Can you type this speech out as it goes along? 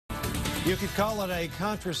You could call it a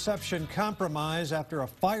contraception compromise. After a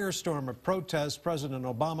firestorm of protests, President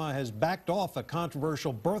Obama has backed off a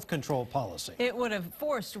controversial birth control policy. It would have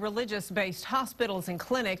forced religious-based hospitals and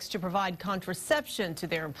clinics to provide contraception to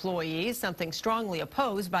their employees, something strongly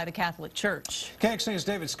opposed by the Catholic Church. KXAN's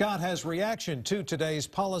David Scott has reaction to today's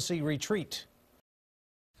policy retreat.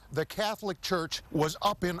 The Catholic Church was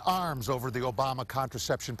up in arms over the Obama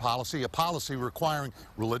contraception policy, a policy requiring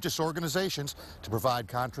religious organizations to provide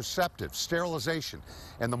contraceptives, sterilization,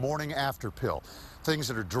 and the morning after pill, things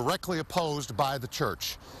that are directly opposed by the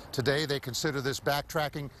church. Today, they consider this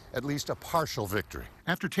backtracking at least a partial victory.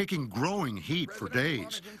 After taking growing heat for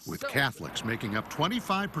days, with Catholics making up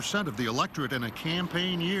 25% of the electorate in a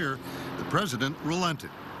campaign year, the president relented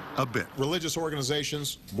a bit. Religious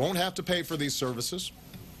organizations won't have to pay for these services,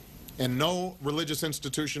 and no religious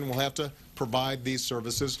institution will have to provide these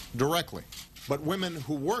services directly. But women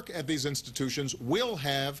who work at these institutions will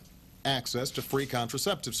have access to free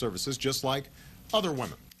contraceptive services, just like other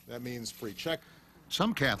women. That means free check.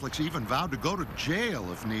 Some Catholics even vowed to go to jail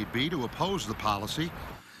if need be to oppose the policy.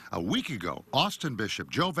 A week ago, Austin Bishop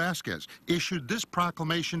Joe Vasquez issued this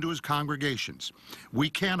proclamation to his congregations. We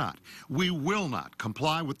cannot, we will not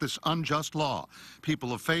comply with this unjust law.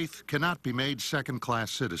 People of faith cannot be made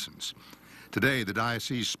second-class citizens. Today, the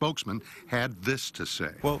diocese spokesman had this to say.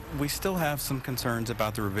 Well, we still have some concerns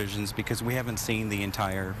about the revisions because we haven't seen the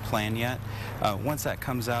entire plan yet. Once that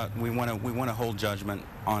comes out, we want to hold judgment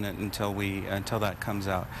on it until that comes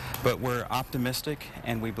out. But we're optimistic,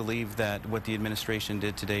 and we believe that what the administration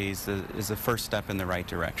did today is the first step in the right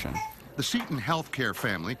direction. The Seton Healthcare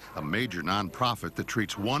family, a major nonprofit that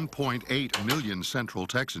treats 1.8 million Central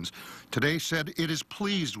Texans, today said it is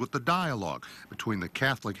pleased with the dialogue between the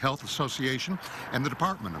Catholic Health Association and the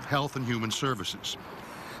Department of Health and Human Services.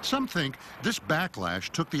 Some think this backlash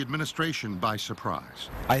took the administration by surprise.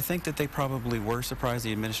 I think that they probably were surprised.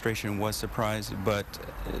 The administration was surprised, but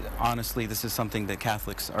honestly, this is something that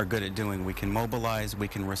Catholics are good at doing. We can mobilize, we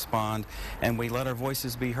can respond, and we let our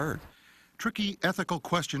voices be heard. Tricky ethical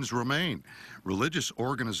questions remain. Religious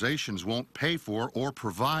organizations won't pay for or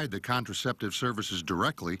provide the contraceptive services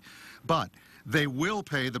directly, but they will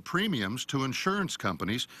pay the premiums to insurance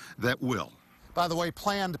companies that will. By the way,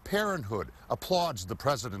 Planned Parenthood applauds the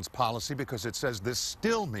president's policy because it says this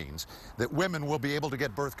still means that women will be able to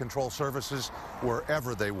get birth control services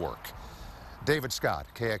wherever they work. David Scott,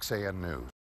 KXAN News.